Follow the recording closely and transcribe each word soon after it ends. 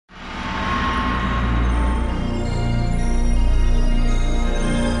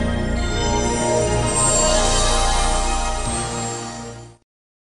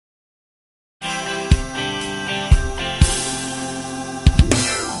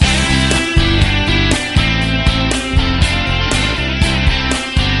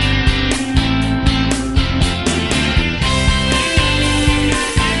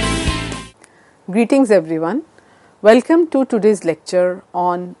Greetings everyone. Welcome to today's lecture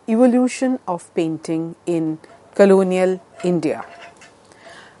on evolution of painting in colonial India.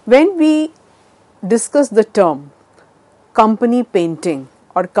 When we discuss the term company painting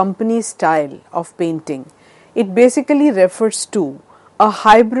or company style of painting, it basically refers to a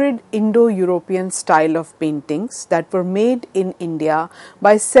hybrid Indo-European style of paintings that were made in India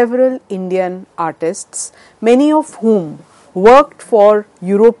by several Indian artists, many of whom worked for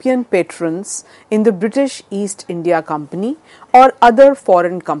European patrons in the British East India Company or other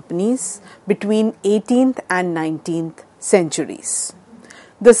foreign companies between 18th and 19th centuries.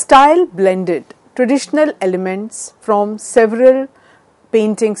 The style blended traditional elements from several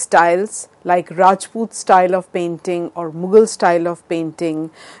painting styles like Rajput style of painting or Mughal style of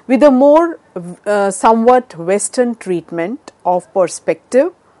painting with a more somewhat Western treatment of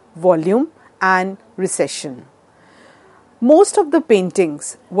perspective, volume and recession. Most of the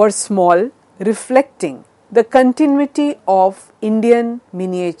paintings were small, reflecting the continuity of Indian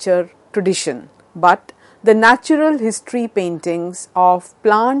miniature tradition, but the natural history paintings of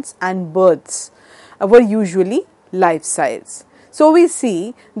plants and birds were usually life-size. So we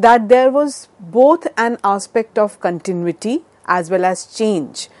see that there was both an aspect of continuity as well as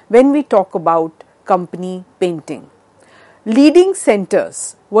change when we talk about company painting. Leading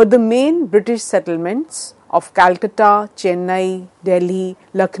centers were the main British settlements of Calcutta, Chennai, Delhi,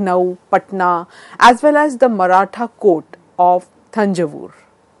 Lucknow, Patna, as well as the Maratha court of Thanjavur.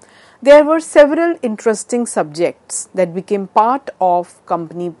 There were several interesting subjects that became part of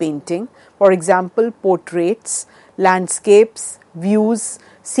company painting, for example, portraits, landscapes, views,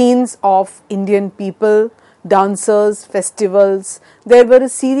 scenes of Indian people, dancers, festivals. There were a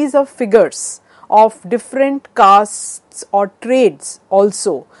series of figures of different castes or trades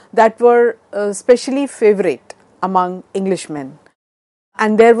also that were especially favorite among Englishmen.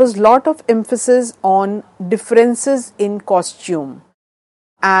 And there was lot of emphasis on differences in costume.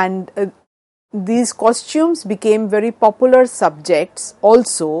 And these costumes became very popular subjects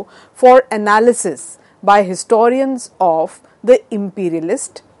also for analysis by historians of the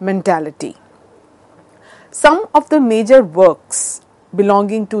imperialist mentality. Some of the major works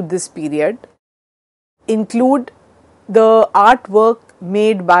belonging to this period include the artwork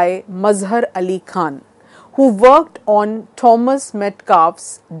made by Mazhar Ali Khan, who worked on Thomas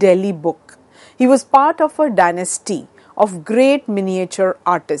Metcalfe's Delhi book. He was part of a dynasty of great miniature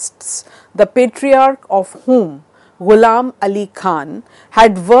artists, the patriarch of whom, Ghulam Ali Khan,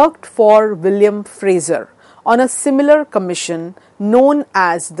 had worked for William Fraser on a similar commission known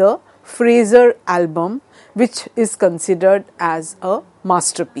as the Fraser Album, which is considered as a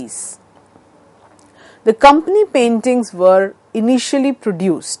masterpiece. The company paintings were initially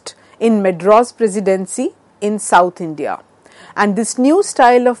produced in Madras Presidency in South India, and this new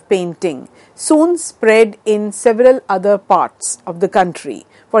style of painting soon spread in several other parts of the country.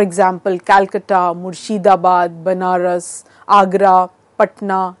 For example, Calcutta, Murshidabad, Banaras, Agra,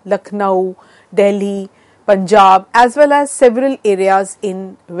 Patna, Lucknow, Delhi, Punjab, as well as several areas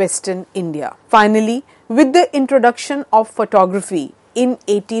in Western India. Finally, with the introduction of photography in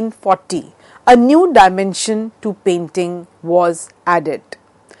 1840, a new dimension to painting was added.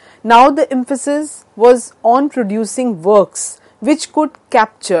 Now the emphasis was on producing works which could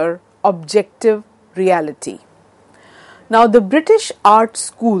capture objective reality. Now the British art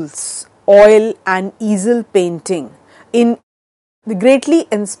schools, oil and easel painting greatly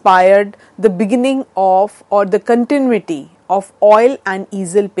inspired the beginning of or the continuity of oil and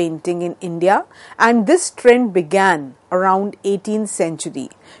easel painting in India, and this trend began around 18th century,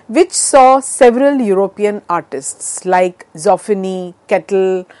 which saw several European artists like Zoffany,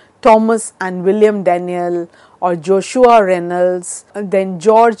 Kettle, Thomas and William Daniel or Joshua Reynolds, then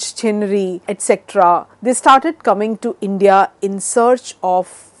George Chinnery, etc. They started coming to India in search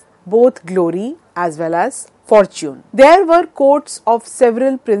of both glory as well as fortune. There were courts of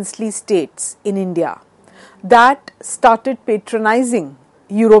several princely states in India that started patronizing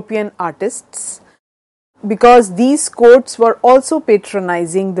European artists because these courts were also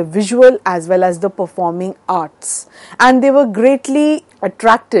patronizing the visual as well as the performing arts, and they were greatly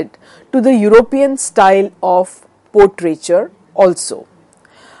attracted to the European style of portraiture also.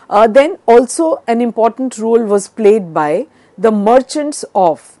 Then also an important role was played by the merchants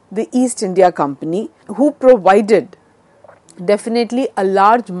of the East India Company, who provided definitely a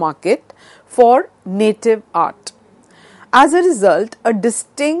large market for native art. As a result, a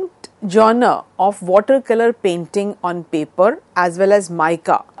distinct genre of watercolor painting on paper as well as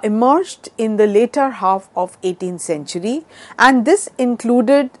mica emerged in the later half of 18th century, and this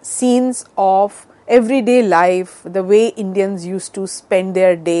included scenes of everyday life, the way Indians used to spend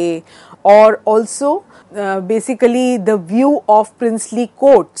their day, or also basically the view of princely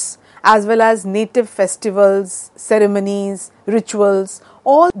courts as well as native festivals, ceremonies, rituals.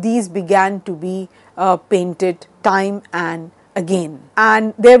 All these began to be painted time and again.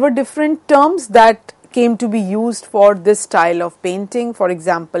 And there were different terms that came to be used for this style of painting, for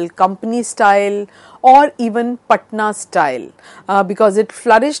example, company style or even Patna style, because it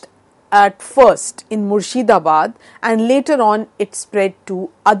flourished at first in Murshidabad and later on it spread to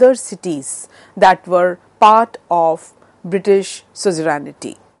other cities that were part of British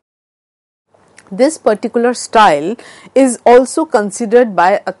suzerainty. This particular style is also considered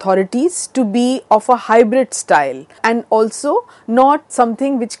by authorities to be of a hybrid style and also not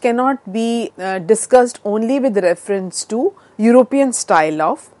something which cannot be discussed only with reference to European style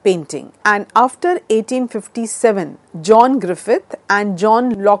of painting. And after 1857, John Griffith and John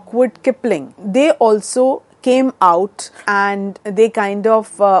Lockwood Kipling, they also came out and they kind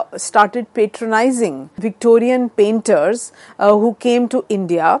of started patronizing Victorian painters who came to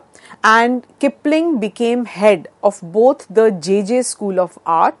India, and Kipling became head of both the JJ School of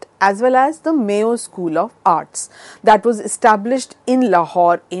Art as well as the Mayo School of Arts that was established in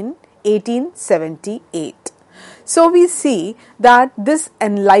Lahore in 1878. So we see that this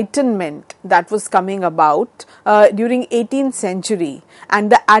enlightenment that was coming about during 18th century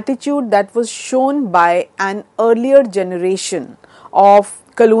and the attitude that was shown by an earlier generation of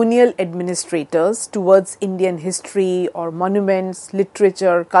colonial administrators towards Indian history or monuments,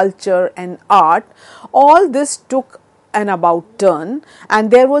 literature, culture and art, all this took an about turn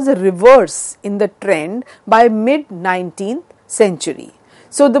and there was a reverse in the trend by mid-19th century.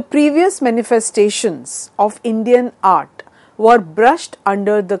 So the previous manifestations of Indian art were brushed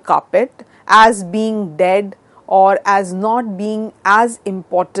under the carpet as being dead or as not being as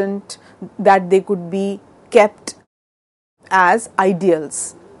important that they could be kept as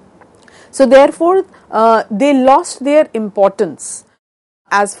ideals. So therefore they lost their importance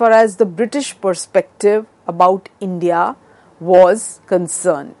as far as the British perspective about India was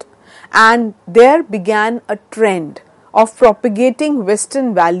concerned, and there began a trend of propagating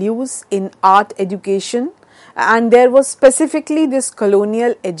Western values in art education, and there was specifically this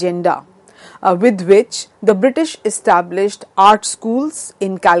colonial agenda with which the British established art schools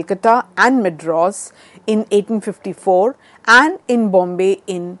in Calcutta and Madras in 1854 and in Bombay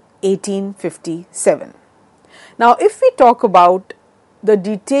in 1857. Now, if we talk about the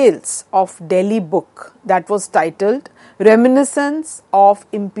details of Delhi book that was titled Reminiscence of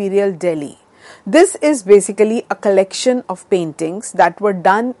Imperial Delhi, this is basically a collection of paintings that were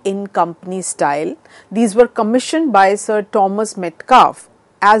done in company style. These were commissioned by Sir Thomas Metcalfe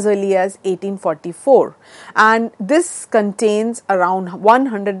as early as 1844, and this contains around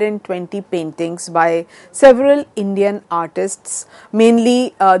 120 paintings by several Indian artists,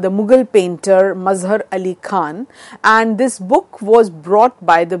 mainly the Mughal painter Mazhar Ali Khan, and this book was brought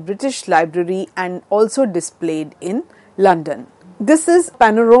by the British Library and also displayed in London. This is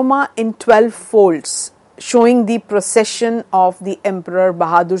panorama in 12 folds showing the procession of the Emperor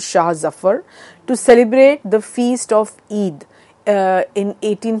Bahadur Shah Zafar to celebrate the feast of Eid in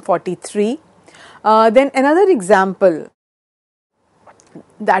 1843. Then another example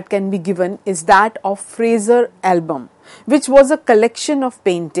that can be given is that of Fraser Album, which was a collection of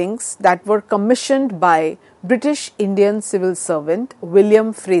paintings that were commissioned by British Indian civil servant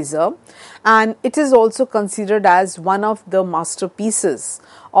William Fraser, and it is also considered as one of the masterpieces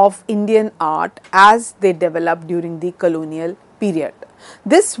of Indian art as they developed during the colonial period.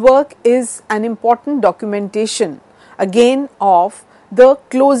 This work is an important documentation again of the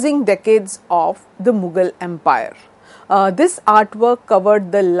closing decades of the Mughal Empire. This artwork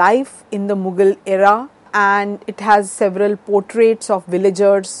covered the life in the Mughal era, and it has several portraits of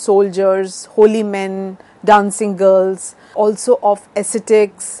villagers, soldiers, holy men, dancing girls, also of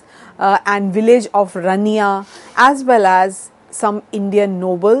ascetics and village of Rania, as well as some Indian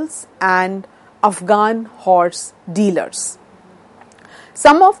nobles and Afghan horse dealers.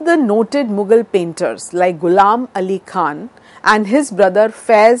 Some of the noted Mughal painters like Ghulam Ali Khan and his brother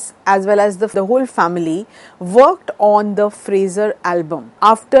Faiz as well as the whole family worked on the Fraser Album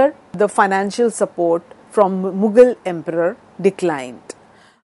after the financial support from Mughal emperor declined.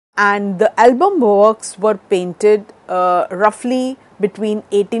 And the album works were painted roughly between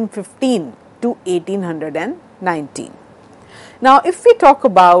 1815 to 1819. Now, if we talk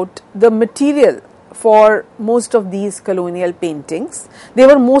about the material for most of these colonial paintings, they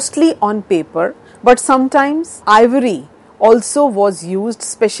were mostly on paper, but sometimes ivory also was used,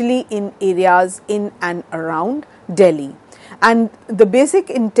 especially in areas in and around Delhi. and the basic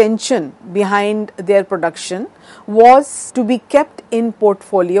intention behind their production was to be kept in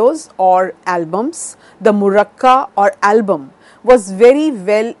portfolios or albums. The murakka or album was very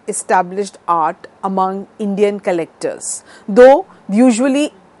well established art among Indian collectors, though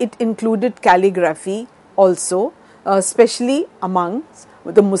usually it included calligraphy also, especially among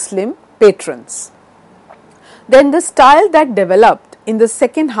the Muslim patrons. Then the style that developed in the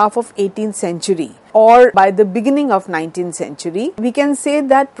second half of 18th century or by the beginning of 19th century, we can say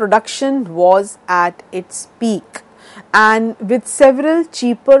that production was at its peak, and with several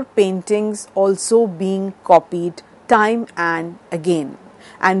cheaper paintings also being copied time and again.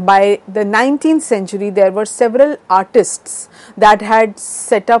 And by the 19th century, there were several artists that had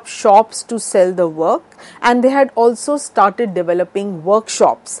set up shops to sell the work, and they had also started developing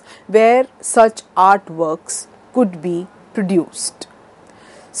workshops where such artworks could be produced.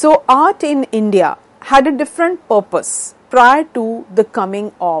 So art in India had a different purpose prior to the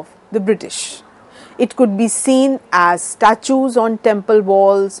coming of the British. It could be seen as statues on temple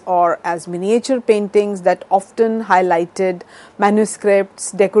walls or as miniature paintings that often highlighted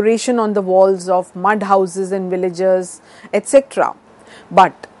manuscripts, decoration on the walls of mud houses in villages, etc.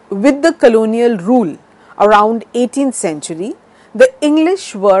 But with the colonial rule around 18th century, the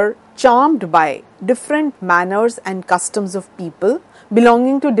English were charmed by different manners and customs of people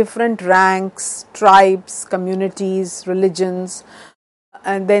belonging to different ranks, tribes, communities, religions,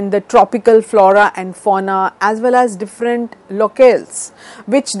 and then the tropical flora and fauna, as well as different locales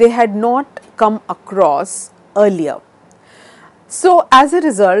which they had not come across earlier. So as a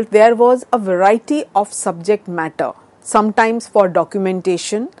result, there was a variety of subject matter, sometimes for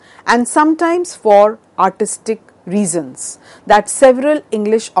documentation and sometimes for artistic reasons, that several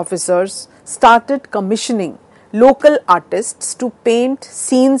English officers started commissioning local artists to paint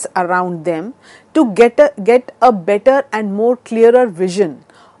scenes around them to get a better and more clearer vision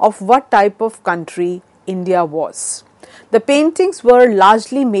of what type of country India was. The paintings were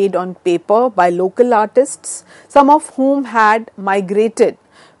largely made on paper by local artists, some of whom had migrated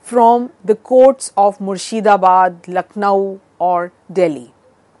from the courts of Murshidabad, Lucknow or Delhi.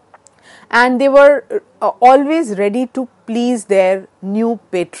 And they were always ready to please their new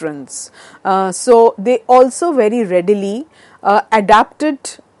patrons. So they also very readily adapted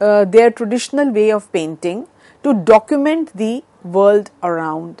their traditional way of painting to document the world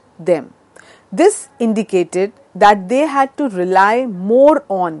around them. This indicated that they had to rely more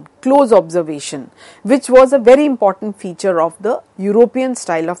on close observation, which was a very important feature of the European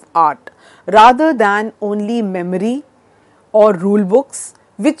style of art, rather than only memory or rule books,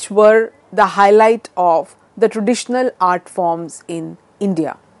 which were the highlight of the traditional art forms in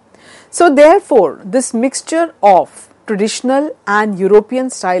India. So therefore, this mixture of traditional and European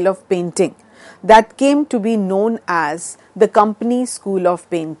style of painting that came to be known as the Company School of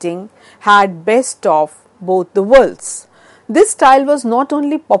Painting had best of both the worlds. This style was not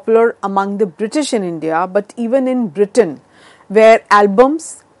only popular among the British in India, but even in Britain, where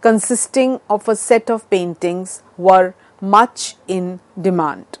albums consisting of a set of paintings were much in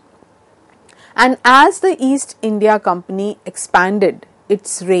demand. And as the East India Company expanded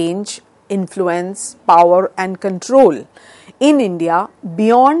its range, influence, power and control in India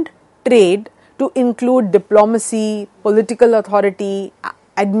beyond trade to include diplomacy, political authority,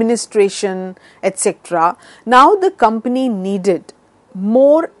 administration, etc., now the company needed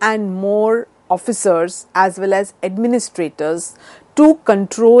more and more officers as well as administrators to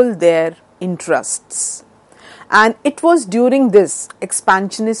control their interests. And it was during this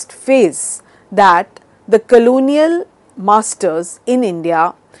expansionist phase that the colonial masters in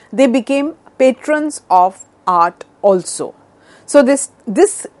India, they became patrons of art also. So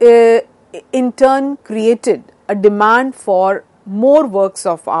this in turn created a demand for more works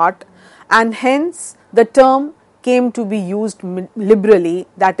of art, and hence the term came to be used liberally,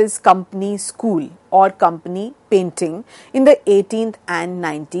 that is company school or company painting, in the 18th and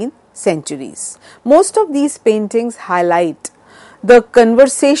 19th centuries. Most of these paintings highlight the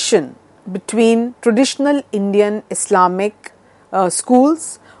conversation between traditional Indian Islamic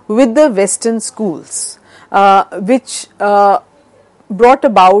schools with the Western schools, which brought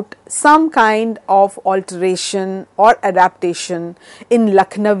about some kind of alteration or adaptation in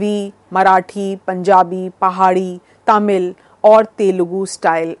Lucknowi, Marathi, Punjabi, Pahari, Tamil or Telugu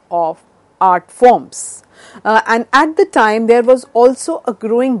style of art forms. And at the time there was also a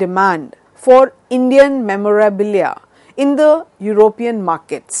growing demand for Indian memorabilia in the European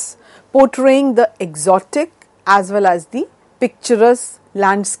markets, portraying the exotic as well as the picturesque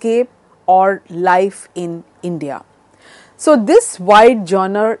landscape or life in India. So this wide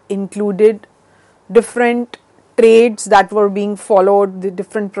genre included different trades that were being followed, the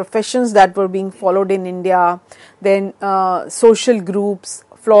different professions that were being followed in India, then social groups,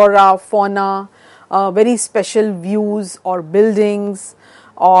 flora, fauna, very special views or buildings,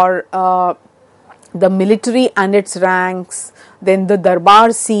 or the military and its ranks, then the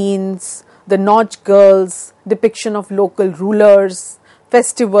darbar scenes, the Nautch girls, depiction of local rulers,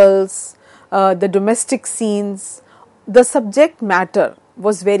 festivals, the domestic scenes. The subject matter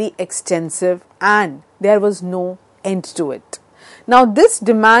was very extensive and there was no end to it. Now, this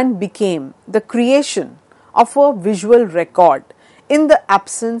demand became the creation of a visual record in the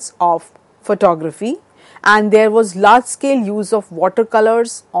absence of photography, and there was large scale use of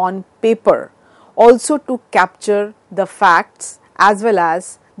watercolors on paper also to capture the facts as well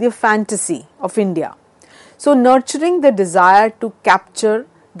as the fantasy of India. So, nurturing the desire to capture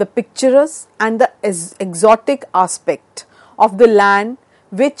the picturesque and the exotic aspect of the land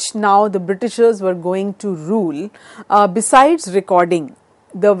which now the Britishers were going to rule, besides recording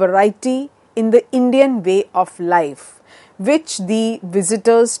the variety in the Indian way of life which the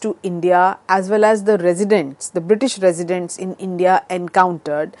visitors to India as well as the residents, the British residents in India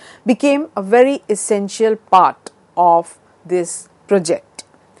encountered, became a very essential part of this project.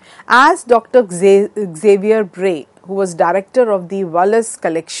 As Dr. Xavier Bray, who was director of the Wallace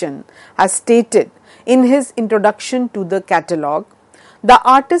collection, has stated in his introduction to the catalogue, the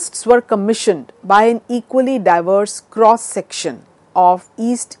artists were commissioned by an equally diverse cross section of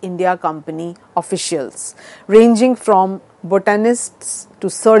East India Company officials, ranging from botanists to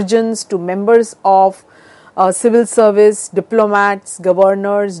surgeons to members of civil service, diplomats,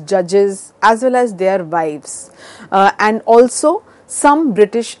 governors, judges, as well as their wives, and also some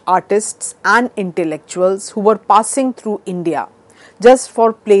British artists and intellectuals who were passing through India just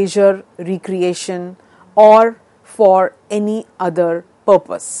for pleasure, recreation, or for any other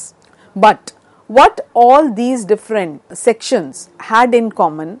purpose. But what all these different sections had in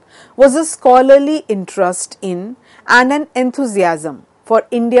common was a scholarly interest in and an enthusiasm for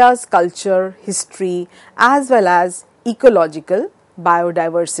India's culture, history, as well as ecological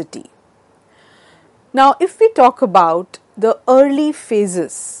biodiversity. Now, if we talk about the early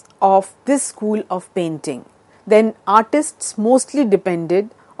phases of this school of painting, then artists mostly depended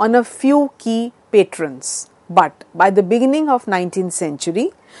on a few key patrons. But by the beginning of 19th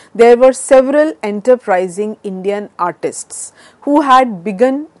century, there were several enterprising Indian artists who had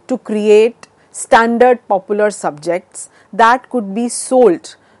begun to create standard popular subjects that could be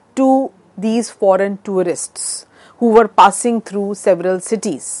sold to these foreign tourists who were passing through several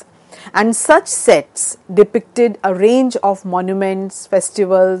cities. And such sets depicted a range of monuments,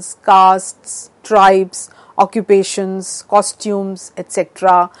 festivals, castes, tribes, occupations, costumes,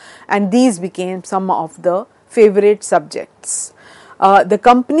 etc. And these became some of the favorite subjects. The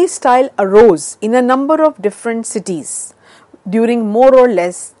company style arose in a number of different cities during more or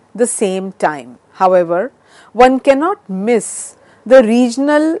less the same time. However, one cannot miss the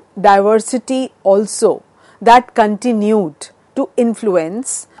regional diversity also that continued to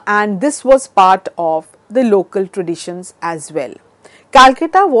influence, and this was part of the local traditions as well.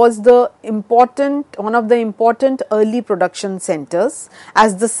 Calcutta was one of the important early production centers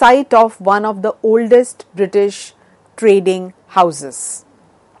as the site of one of the oldest British trading houses.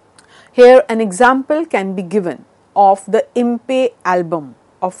 Here an example can be given of the Impe album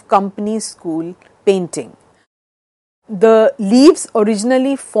of company school painting. The leaves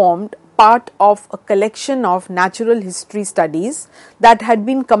originally formed part of a collection of natural history studies that had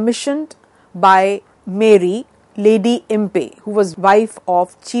been commissioned by Mary, Lady Impe, who was wife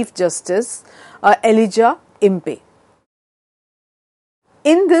of Chief Justice Elijah Impe.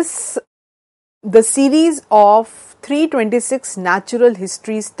 In this, the series of 326 natural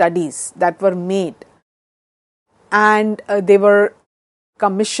history studies that were made, and they were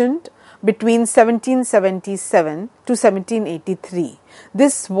commissioned between 1777 to 1783.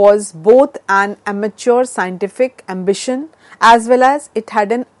 This was both an amateur scientific ambition as well as it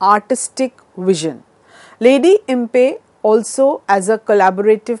had an artistic vision. Lady Impe also, as a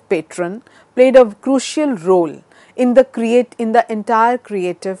collaborative patron, played a crucial role in the entire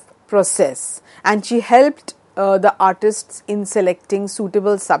creative process, and she helped the artists in selecting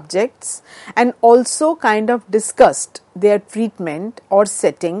suitable subjects and also kind of discussed their treatment or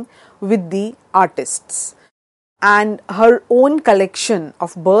setting with the artists. And her own collection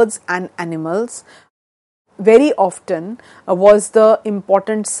of birds and animals very often was the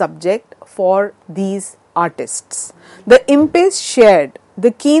important subject for these artists. The Impes shared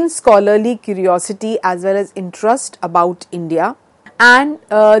the keen scholarly curiosity as well as interest about India, and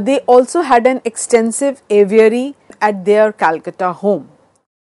they also had an extensive aviary at their Calcutta home.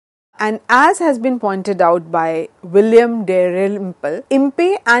 And as has been pointed out by William Dalrymple,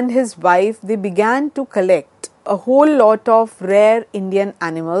 Impey and his wife, they began to collect a whole lot of rare Indian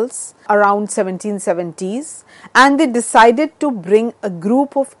animals around 1770s, and they decided to bring a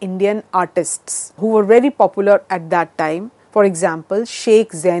group of Indian artists who were very popular at that time. For example,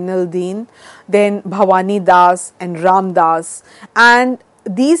 Sheikh Zainuddin, then Bhavani Das and Ram Das, and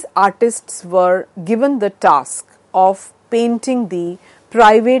these artists were given the task of painting the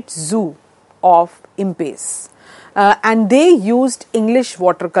private zoo of Impey's. And they used English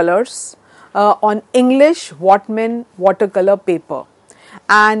watercolors on English Whatman watercolor paper,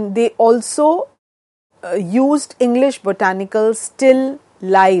 and they also used English botanical still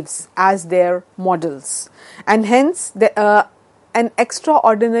lives as their models, and hence an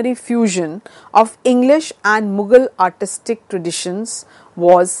extraordinary fusion of English and Mughal artistic traditions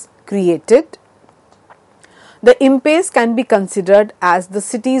was created. The Impeys can be considered as the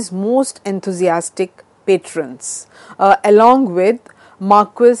city's most enthusiastic patrons, along with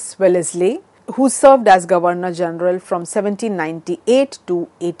Marquis Wellesley, who served as Governor General from 1798 to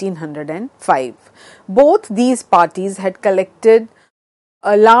 1805. Both these parties had collected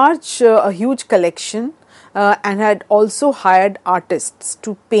a huge collection and had also hired artists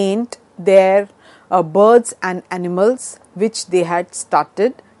to paint their birds and animals which they had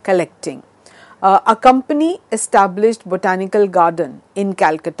started collecting. A company established botanical garden in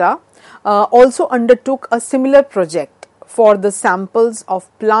Calcutta also undertook a similar project for the samples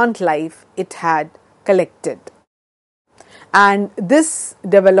of plant life it had collected. And this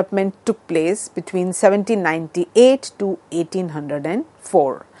development took place between 1798 to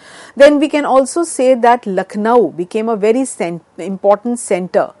 1804. Then we can also say that Lucknow became a very important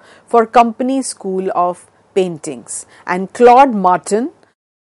center for Company School of Paintings, and Claude Martin,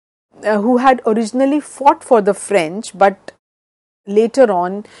 who had originally fought for the French, but later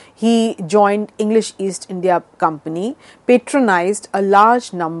on he joined English East India Company, patronized a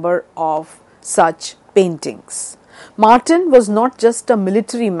large number of such paintings. Martin was not just a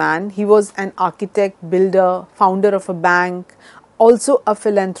military man, he was an architect, builder, founder of a bank, also a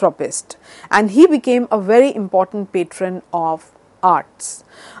philanthropist, and he became a very important patron of arts.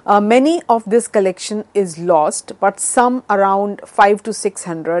 Many of this collection is lost, but some around 500 to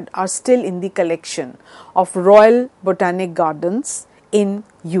 600 are still in the collection of Royal Botanic Gardens in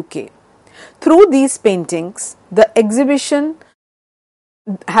UK. Through these paintings, the exhibition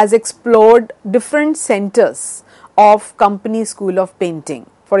has explored different centers of Company School of Painting.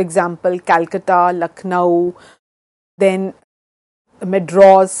 For example, Calcutta, Lucknow, then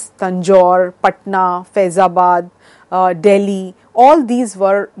Madras, Tanjore, Patna, Faizabad, Delhi. All these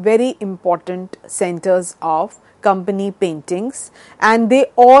were very important centers of company paintings, and they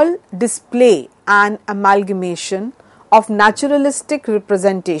all display an amalgamation of naturalistic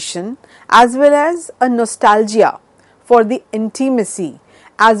representation as well as a nostalgia for the intimacy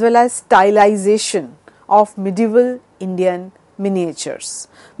as well as stylization of medieval Indian miniatures.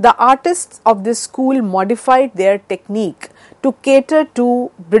 The artists of this school modified their technique to cater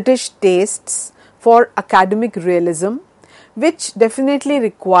to British tastes for academic realism, which definitely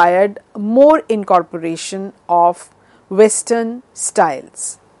required more incorporation of Western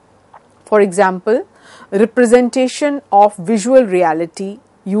styles. For example, representation of visual reality,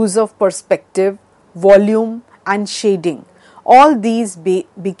 use of perspective, volume and shading, all these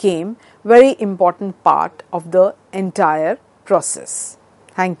became very important part of the entire process.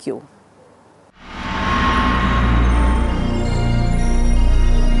 Thank you.